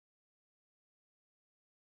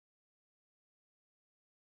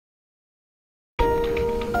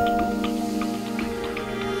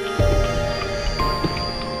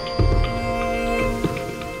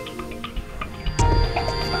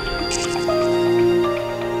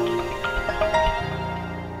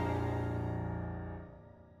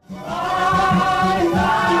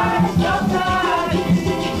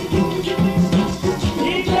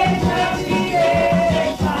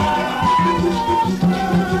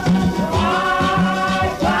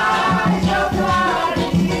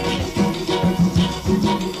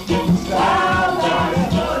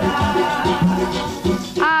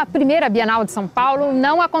primeira Bienal de São Paulo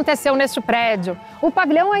não aconteceu neste prédio. O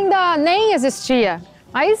pavilhão ainda nem existia,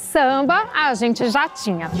 mas samba a gente já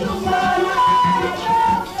tinha.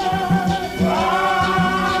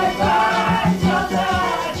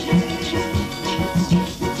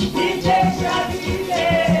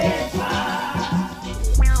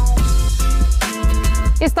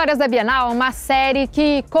 Histórias da Bienal, uma série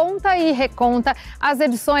que conta e reconta as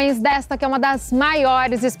edições desta que é uma das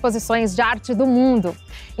maiores exposições de arte do mundo.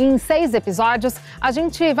 Em 6 episódios, a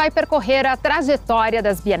gente vai percorrer a trajetória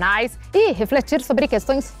das bienais e refletir sobre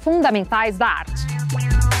questões fundamentais da arte.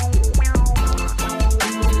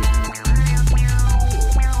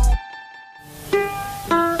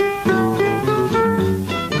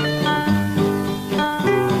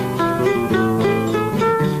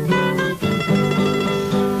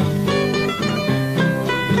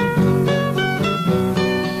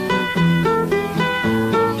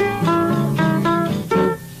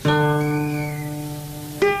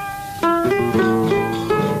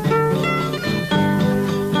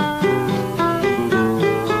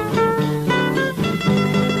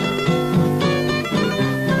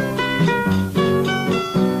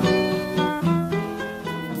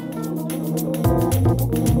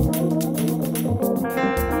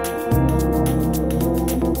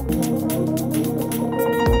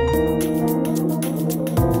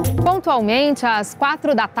 Pontualmente, às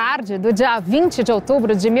 4 da tarde do dia 20 de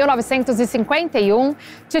outubro de 1951,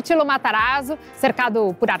 Ciccillo Matarazzo,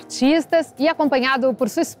 cercado por artistas e acompanhado por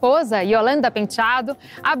sua esposa, Yolanda Penteado,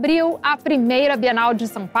 abriu a primeira Bienal de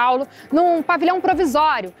São Paulo num pavilhão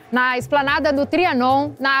provisório, na esplanada do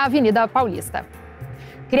Trianon, na Avenida Paulista.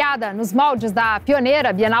 Criada nos moldes da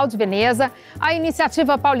pioneira Bienal de Veneza, a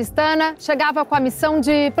iniciativa paulistana chegava com a missão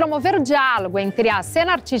de promover o diálogo entre a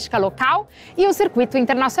cena artística local e o circuito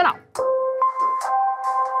internacional.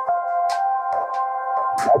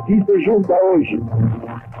 Aqui se junta hoje,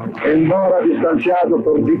 embora distanciado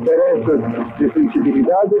por diferenças de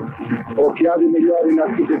sensibilidade, o que há de melhor em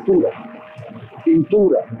arquitetura,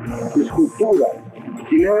 pintura, escultura,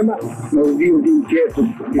 cinema, nos dias inquietos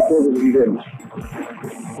que todos vivemos.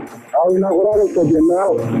 Ao inaugurar esta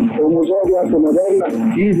Bienal, o Museu de Arte Moderna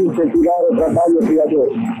quis incentivar o trabalho criador,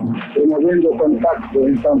 promovendo o contacto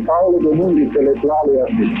em São Paulo do mundo intelectual e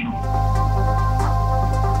artístico.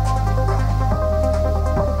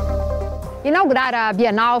 Inaugurar a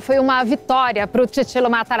Bienal foi uma vitória para o Ciccillo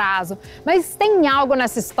Matarazzo, mas tem algo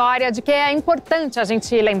nessa história de que é importante a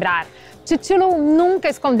gente lembrar. Ciccillo nunca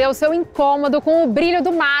escondeu seu incômodo com o brilho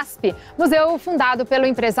do MASP, museu fundado pelo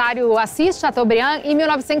empresário Assis Chateaubriand em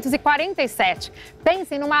 1947.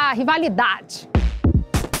 Pensem numa rivalidade.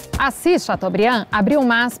 Assis Chateaubriand abriu o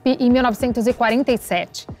MASP em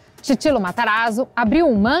 1947. Ciccillo Matarazzo abriu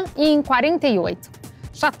o MAN em 48.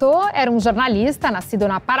 Chateau era um jornalista nascido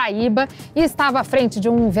na Paraíba e estava à frente de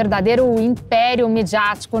um verdadeiro império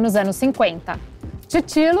midiático nos anos 50.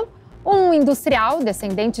 Ciccillo, um industrial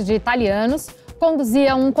descendente de italianos,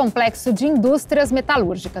 conduzia um complexo de indústrias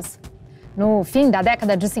metalúrgicas. No fim da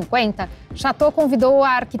década de 50, Chateau convidou a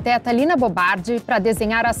arquiteta Lina Bobardi para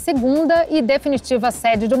desenhar a segunda e definitiva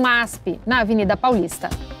sede do MASP, na Avenida Paulista.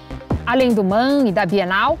 Além do MAN e da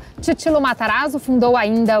Bienal, Ciccillo Matarazzo fundou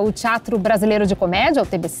ainda o Teatro Brasileiro de Comédia, o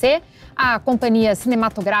TBC, a Companhia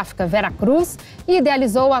Cinematográfica Vera Cruz e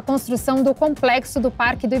idealizou a construção do complexo do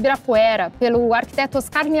Parque do Ibirapuera pelo arquiteto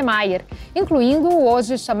Oscar Niemeyer, incluindo o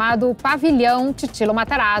hoje chamado Pavilhão Ciccillo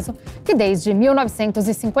Matarazzo, que desde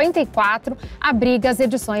 1954 abriga as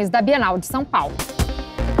edições da Bienal de São Paulo.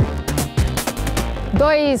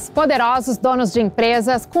 Dois poderosos donos de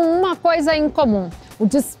empresas com uma coisa em comum: o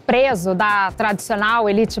desprezo da tradicional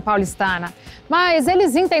elite paulistana. Mas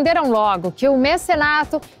eles entenderam logo que o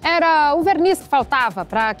mecenato era o verniz que faltava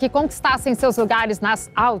para que conquistassem seus lugares nas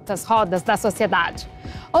altas rodas da sociedade.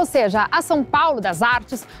 Ou seja, a São Paulo das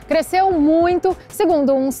artes cresceu muito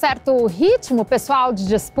segundo um certo ritmo pessoal de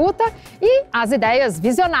disputa e as ideias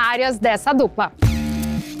visionárias dessa dupla.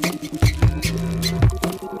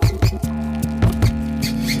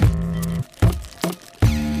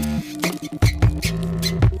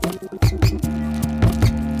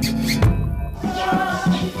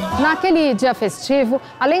 Naquele dia festivo,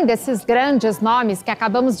 além desses grandes nomes que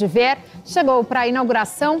acabamos de ver, chegou para a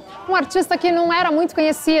inauguração um artista que não era muito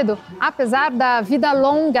conhecido, apesar da vida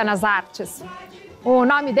longa nas artes. O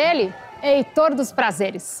nome dele? Heitor dos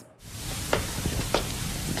Prazeres.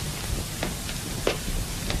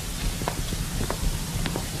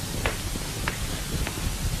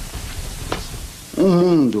 Um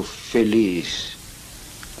mundo feliz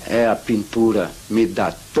é a pintura, me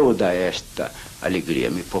dá toda esta alegria,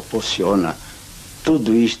 me proporciona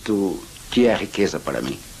tudo isto que é riqueza para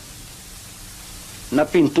mim. Na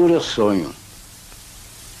pintura eu sonho.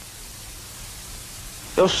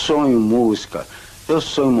 Eu sonho música, eu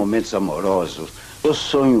sonho momentos amorosos, eu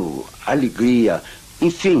sonho alegria,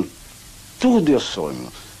 enfim, tudo eu sonho,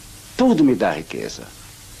 tudo me dá riqueza.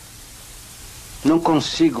 Não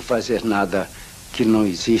consigo fazer nada que não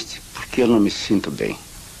existe porque eu não me sinto bem.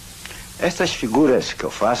 Essas figuras que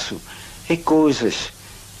eu faço é coisas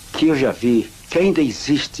que eu já vi, que ainda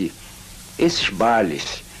existe. Esses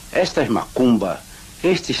bailes, estas macumba,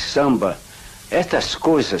 estes samba, estas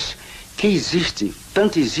coisas que existe,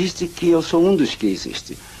 tanto existe que eu sou um dos que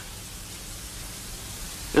existe.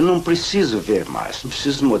 Eu não preciso ver mais, não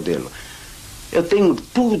preciso modelo. Eu tenho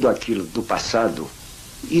tudo aquilo do passado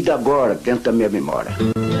e da agora dentro da minha memória.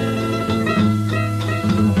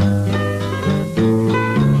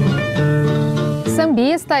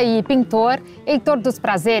 Sambista e pintor, Heitor dos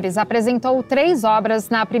Prazeres apresentou 3 obras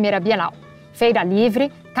na primeira Bienal: Feira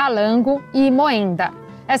Livre, Calango e Moenda.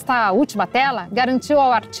 Esta última tela garantiu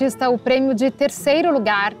ao artista o prêmio de 3º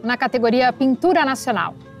lugar na categoria Pintura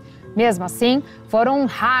Nacional. Mesmo assim, foram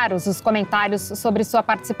raros os comentários sobre sua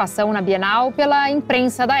participação na Bienal pela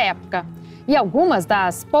imprensa da época. E algumas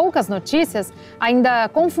das poucas notícias ainda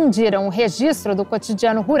confundiram o registro do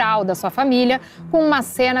cotidiano rural da sua família com uma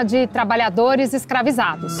cena de trabalhadores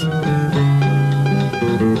escravizados.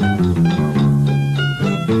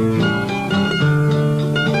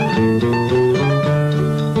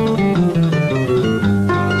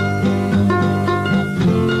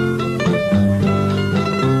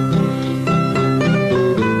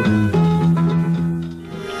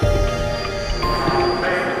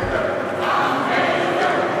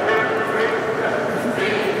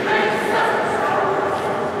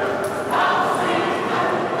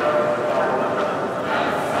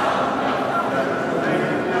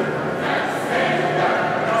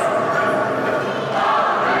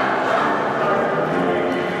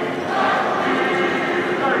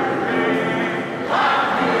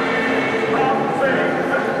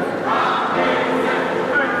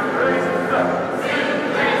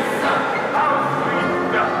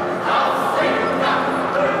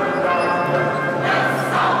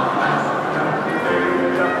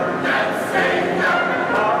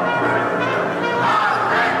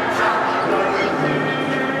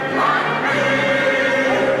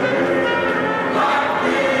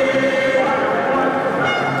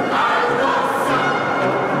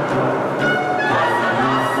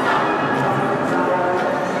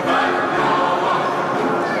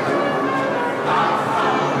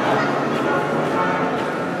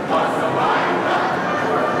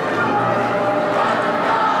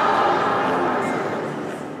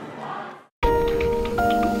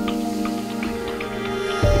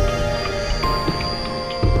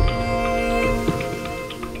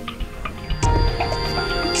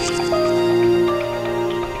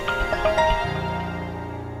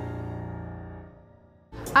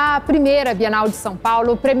 A primeira Bienal de São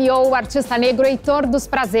Paulo premiou o artista negro Heitor dos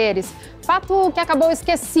Prazeres, fato que acabou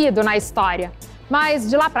esquecido na história. Mas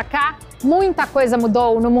de lá para cá, muita coisa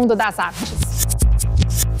mudou no mundo das artes.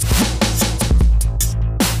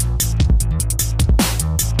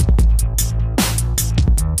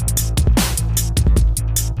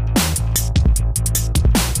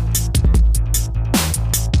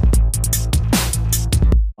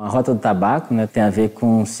 A Rota do Tabaco, né, tem a ver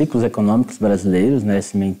com ciclos econômicos brasileiros, né,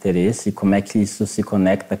 esse meu interesse, e como é que isso se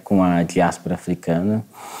conecta com a diáspora africana.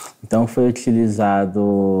 Então foi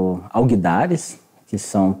utilizado alguidares, que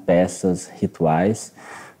são peças rituais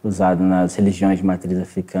usadas nas religiões de matriz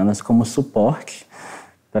africanas, como suporte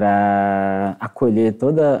para acolher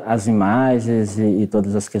todas as imagens e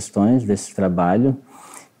todas as questões desse trabalho,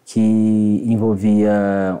 que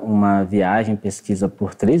envolvia uma viagem, pesquisa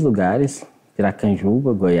por 3 lugares: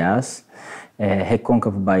 Piracanjuba, Goiás,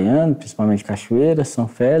 Recôncavo Baiano, principalmente Cachoeira, São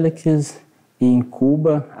Félix, e em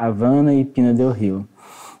Cuba, Havana e Pina del Rio.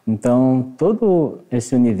 Então, todo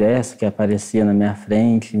esse universo que aparecia na minha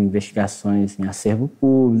frente, investigações em acervo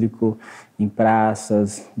público, em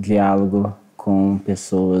praças, diálogo com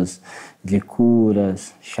pessoas de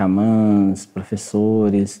curas, xamãs,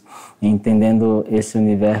 professores, entendendo esse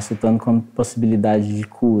universo tanto como possibilidade de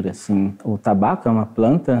cura. Assim, o tabaco é uma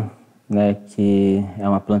planta, né, que é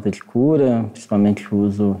uma planta de cura, principalmente o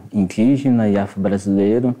uso indígena e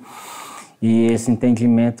afro-brasileiro, e esse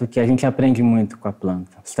entendimento que a gente aprende muito com a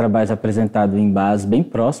planta. Os trabalhos apresentados em base bem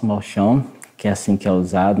próximo ao chão, que é assim que é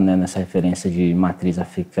usado, né, nessa referência de matriz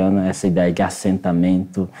africana, essa ideia de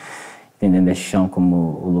assentamento, entendendo esse chão como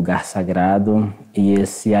o lugar sagrado e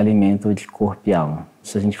esse alimento de corpo e alma.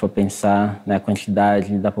 Se a gente for pensar na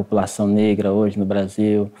quantidade da população negra hoje no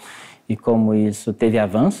Brasil, e como isso teve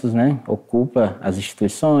avanços, né? Ocupa as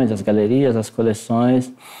instituições, as galerias, as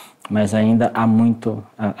coleções, mas ainda há muito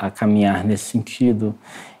a caminhar nesse sentido.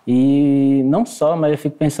 E não só, mas eu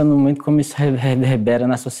fico pensando muito como isso reverbera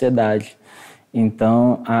na sociedade.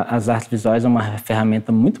 Então, as artes visuais é uma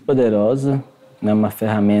ferramenta muito poderosa, né? Uma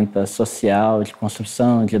ferramenta social, de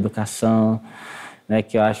construção, de educação, né?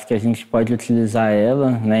 Que eu acho que a gente pode utilizar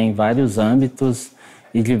ela, né? Em vários âmbitos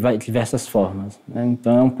e de diversas formas, né?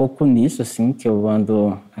 Então, é um pouco nisso assim, que eu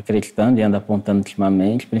ando acreditando e ando apontando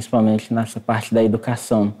ultimamente, principalmente nessa parte da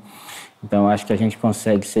educação. Então, eu acho que a gente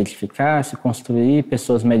consegue se edificar, se construir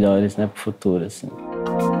pessoas melhores, né, para o futuro, assim.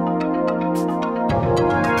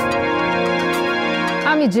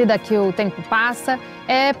 À medida que o tempo passa,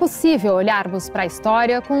 é possível olharmos para a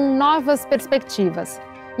história com novas perspectivas.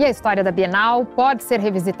 E a história da Bienal pode ser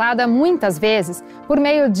revisitada muitas vezes por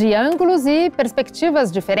meio de ângulos e perspectivas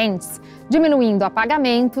diferentes, diminuindo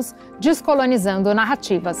apagamentos, descolonizando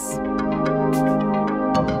narrativas.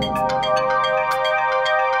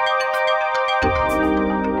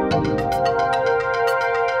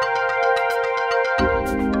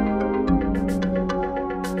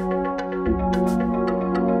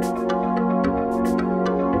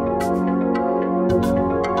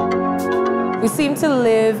 We seem to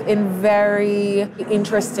live in very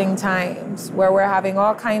interesting times where we're having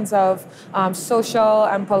all kinds of social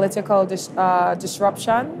and political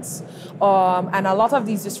disruptions. And a lot of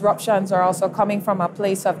these disruptions are also coming from a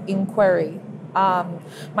place of inquiry.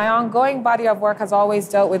 My ongoing body of work has always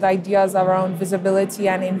dealt with ideas around visibility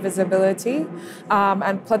and invisibility,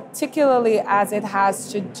 and particularly as it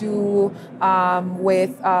has to do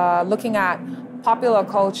with looking at popular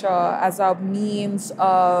culture as a means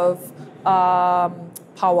of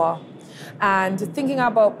power, and thinking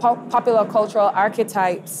about popular cultural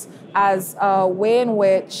archetypes as a way in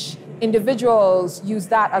which individuals use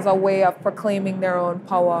that as a way of proclaiming their own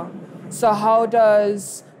power. So how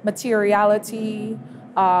does materiality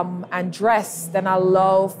and dress then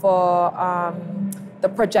allow for the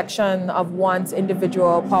projection of one's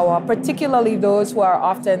individual power, particularly those who are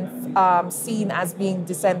often seen as being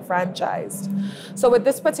disenfranchised? So with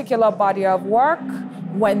this particular body of work,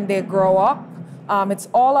 when they grow up, it's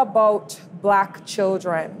all about Black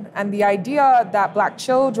children, and the idea that Black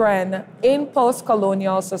children in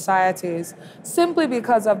post-colonial societies, simply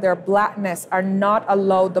because of their Blackness, are not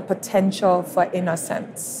allowed the potential for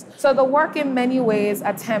innocence. So the work in many ways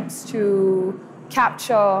attempts to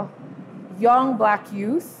capture young Black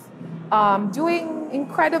youth doing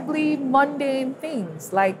incredibly mundane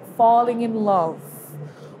things like falling in love,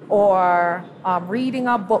 or reading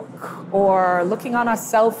a book, or looking on a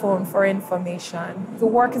cell phone for information. The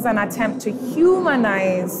work is an attempt to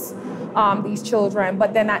humanize these children,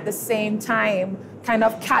 but then at the same time, kind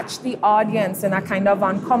of catch the audience in a kind of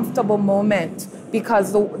uncomfortable moment,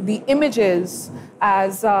 because the images,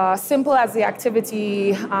 as simple as the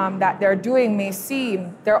activity that they're doing may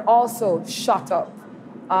seem, they're also shot up.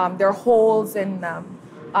 There are holes in them.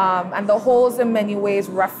 And the holes in many ways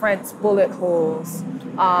reference bullet holes.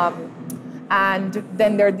 And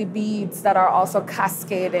then there are the beads that are also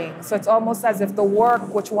cascading. So it's almost as if the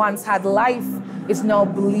work which once had life is now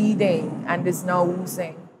bleeding and is now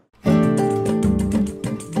oozing.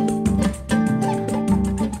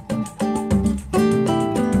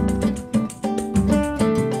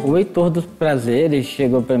 O Heitor dos Prazeres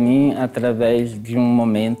chegou para mim através de um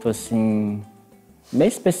momento assim bem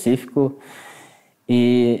específico.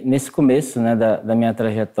 E nesse começo, né, da minha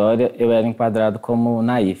trajetória, eu era enquadrado como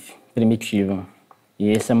naif, primitivo. E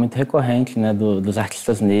esse é muito recorrente, né, dos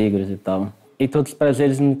artistas negros e tal. Heitor dos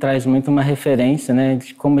Prazeres me traz muito uma referência, né,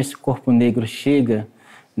 de como esse corpo negro chega,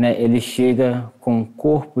 né, ele chega com o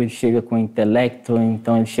corpo, ele chega com o intelecto,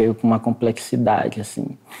 então ele chega com uma complexidade,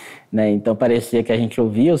 assim, né. Então parecia que a gente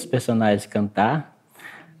ouvia os personagens cantar,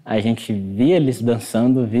 a gente via eles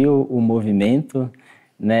dançando, via o movimento,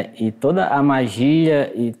 né? E toda a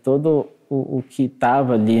magia e todo o que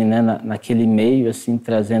estava ali, né, naquele meio, assim,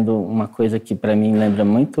 trazendo uma coisa que para mim lembra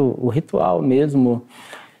muito o ritual mesmo,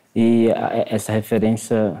 e essa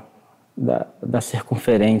referência da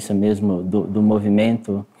circunferência mesmo, do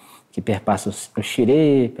movimento que perpassa o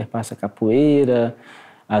xirê, perpassa a capoeira,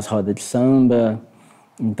 as rodas de samba.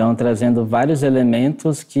 Então, trazendo vários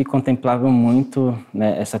elementos que contemplavam muito,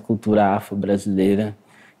 né, essa cultura afro-brasileira,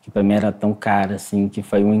 que para mim era tão cara, assim, que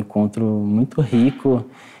foi um encontro muito rico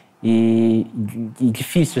e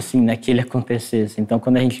difícil, assim, né, que ele acontecesse. Então,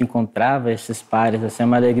 quando a gente encontrava esses pares, assim, é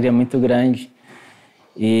uma alegria muito grande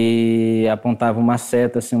e apontava uma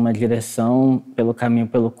seta, assim, uma direção pelo caminho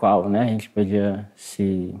pelo qual, né, a gente podia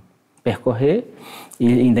se percorrer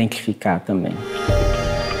e identificar também.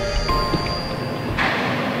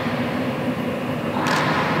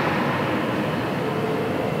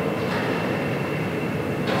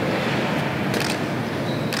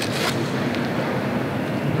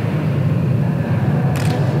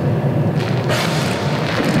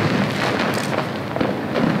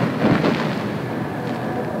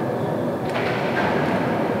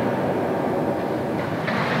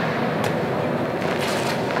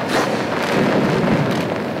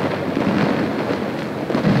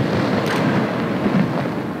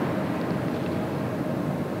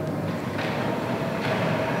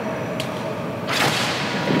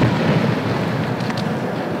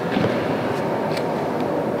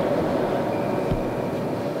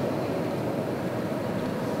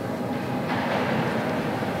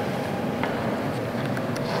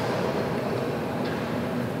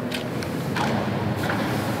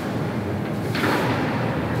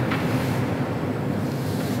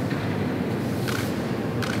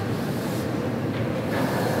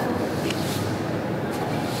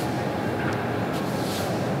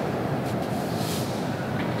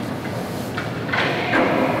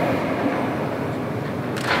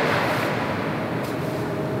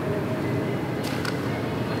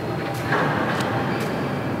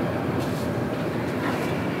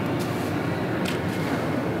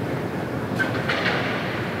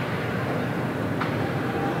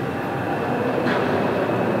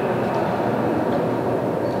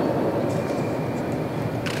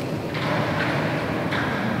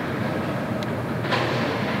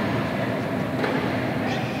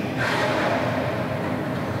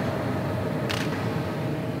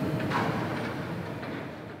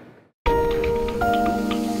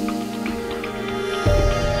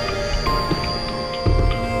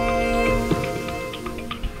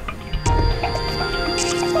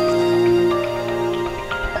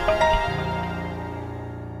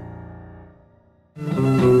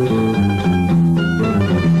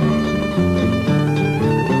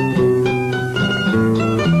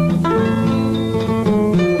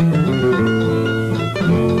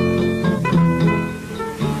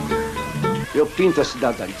 pinto a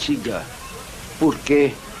cidade antiga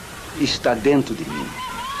porque está dentro de mim.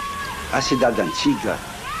 A cidade antiga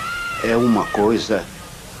é uma coisa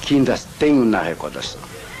que ainda tenho na recordação.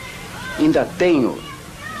 Ainda tenho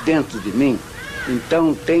dentro de mim,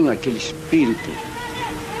 então tenho aquele espírito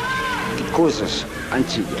de coisas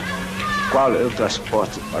antigas, qual eu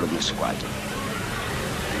transporto para os meus quadros.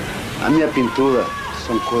 A minha pintura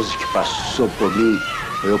são coisas que passou por mim,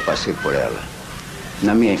 eu passei por ela.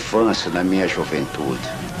 Na minha infância, na minha juventude,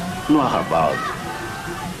 no arrabaldo,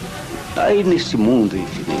 aí nesse mundo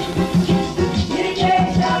infinito.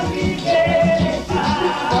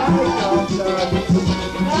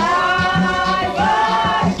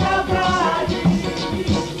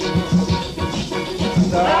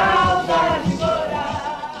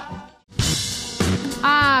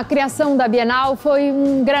 A criação da Bienal foi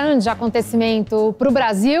um grande acontecimento para o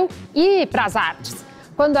Brasil e para as artes.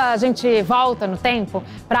 Quando a gente volta no tempo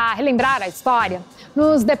para relembrar a história,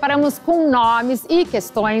 nos deparamos com nomes e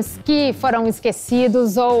questões que foram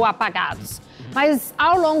esquecidos ou apagados. Mas,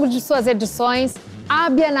 ao longo de suas edições, a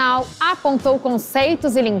Bienal apontou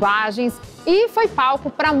conceitos e linguagens e foi palco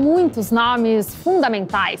para muitos nomes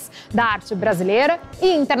fundamentais da arte brasileira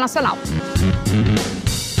e internacional.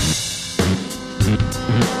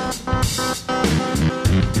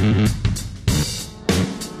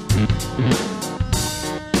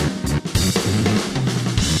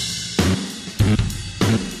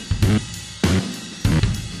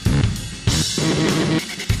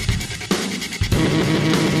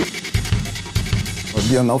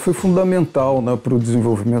 A Bienal foi fundamental, né, para o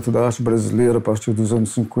desenvolvimento da arte brasileira a partir dos anos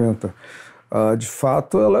 50. De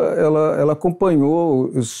fato, ela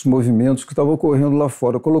acompanhou esses movimentos que estavam ocorrendo lá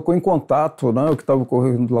fora, colocou em contato, né, o que estava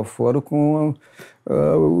ocorrendo lá fora com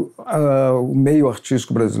o meio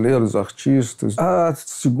artístico brasileiro, os artistas. A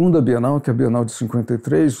segunda Bienal, que é a Bienal de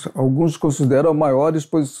 53, alguns consideram a maior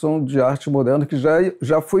exposição de arte moderna que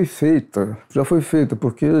já foi feita. Já foi feita,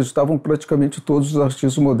 porque estavam praticamente todos os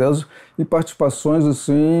artistas modernos e participações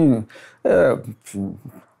assim, enfim,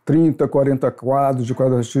 30, 40 quadros de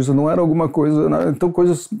cada artista, não era alguma coisa, né? Então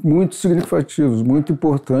coisas muito significativas, muito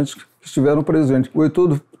importantes que estiveram presentes. O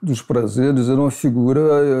Heitor dos Prazeres era uma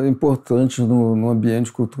figura importante no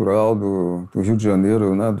ambiente cultural do Rio de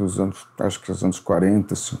Janeiro, né? Dos anos, acho que os anos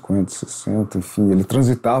 40, 50, 60, enfim. Ele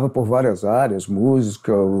transitava por várias áreas,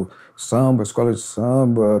 música, o samba, a escola de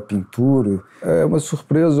samba, a pintura. É uma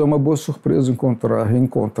surpresa, é uma boa surpresa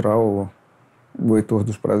reencontrar o Heitor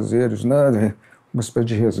dos Prazeres, né? Uma espécie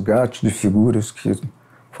de resgate de figuras que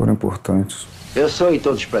foram importantes. Eu sou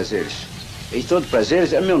Heitor dos Prazeres. Heitor dos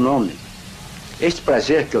Prazeres é meu nome. Este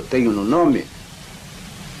prazer que eu tenho no nome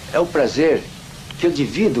é o prazer que eu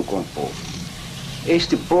divido com o povo.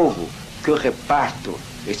 Este povo que eu reparto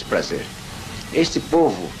este prazer. Este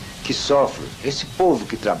povo que sofre, esse povo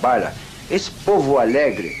que trabalha, esse povo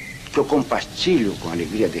alegre que eu compartilho com a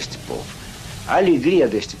alegria deste povo. A alegria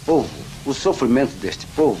deste povo, o sofrimento deste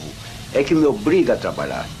povo é que me obriga a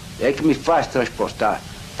trabalhar, é que me faz transportar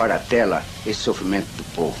para a tela esse sofrimento do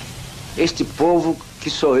povo. Este povo que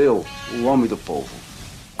sou eu, o homem do povo.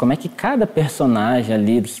 Como é que cada personagem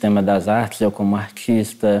ali do sistema das artes, eu como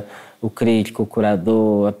artista, o crítico, o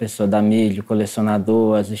curador, a pessoa da mídia, o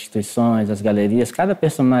colecionador, as instituições, as galerias, cada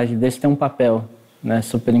personagem desse tem um papel, né,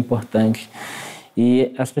 super importante.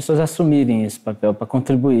 E as pessoas assumirem esse papel para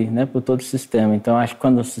contribuir, né, para todo o sistema. Então, acho que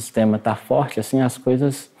quando o sistema está forte, assim, as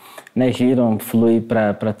coisas, né, giram, fluem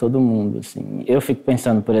para todo mundo. Assim. Eu fico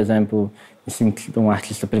pensando, por exemplo, em ser um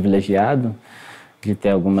artista privilegiado, de ter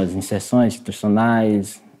algumas inserções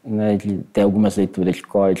institucionais, né, de ter algumas leituras de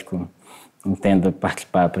código. Entendo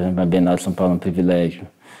participar, por exemplo, da Bienal de São Paulo é um privilégio,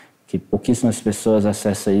 que pouquíssimas pessoas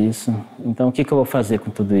acessam isso. Então, o que eu vou fazer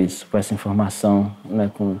com tudo isso, com essa informação?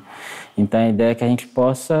 Né, Então, a ideia é que a gente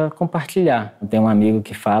possa compartilhar. Tem um amigo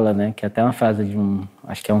que fala, né, que é até uma frase de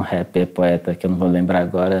acho que é um rapper, poeta, que eu não vou lembrar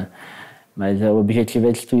agora, mas o objetivo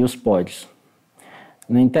é destruir os pódios.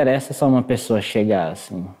 Não interessa só uma pessoa chegar,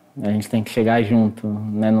 assim. A gente tem que chegar junto,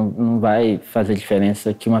 né? Não vai fazer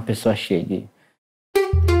diferença que uma pessoa chegue.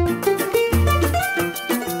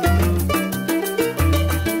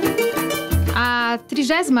 A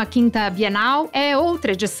 35ª Bienal é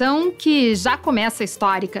outra edição que já começa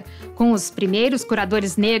histórica, com os primeiros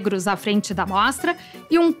curadores negros à frente da mostra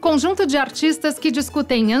e um conjunto de artistas que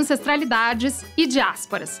discutem ancestralidades e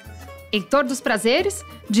diásporas. Heitor dos Prazeres,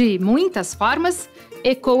 de muitas formas,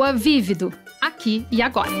 ecoa vívido, aqui e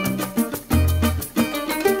agora.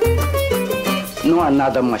 Não há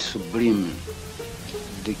nada mais sublime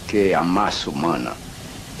do que a massa humana.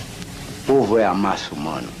 O povo é a massa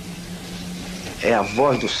humana. É a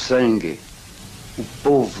voz do sangue. O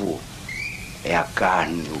povo é a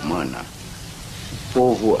carne humana. O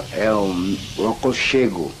povo é um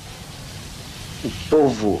aconchego. O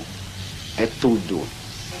povo é tudo.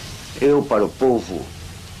 Eu, para o povo,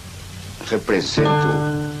 represento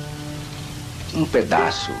um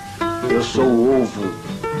pedaço. Eu sou o ovo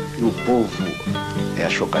e o povo é a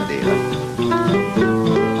chocadeira.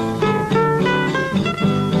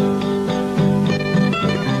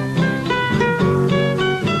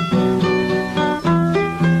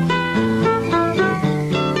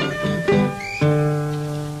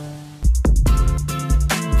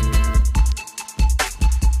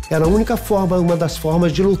 Era a única forma, uma das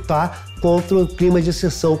formas de lutar contra o clima de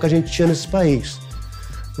exceção que a gente tinha nesse país.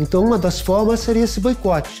 Então, uma das formas seria esse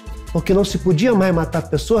boicote, porque não se podia mais matar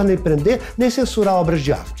pessoas, nem prender, nem censurar obras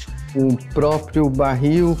de arte. O próprio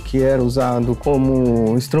barril, que era usado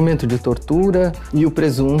como instrumento de tortura, e o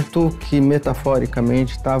presunto, que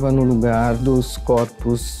metaforicamente estava no lugar dos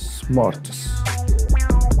corpos mortos.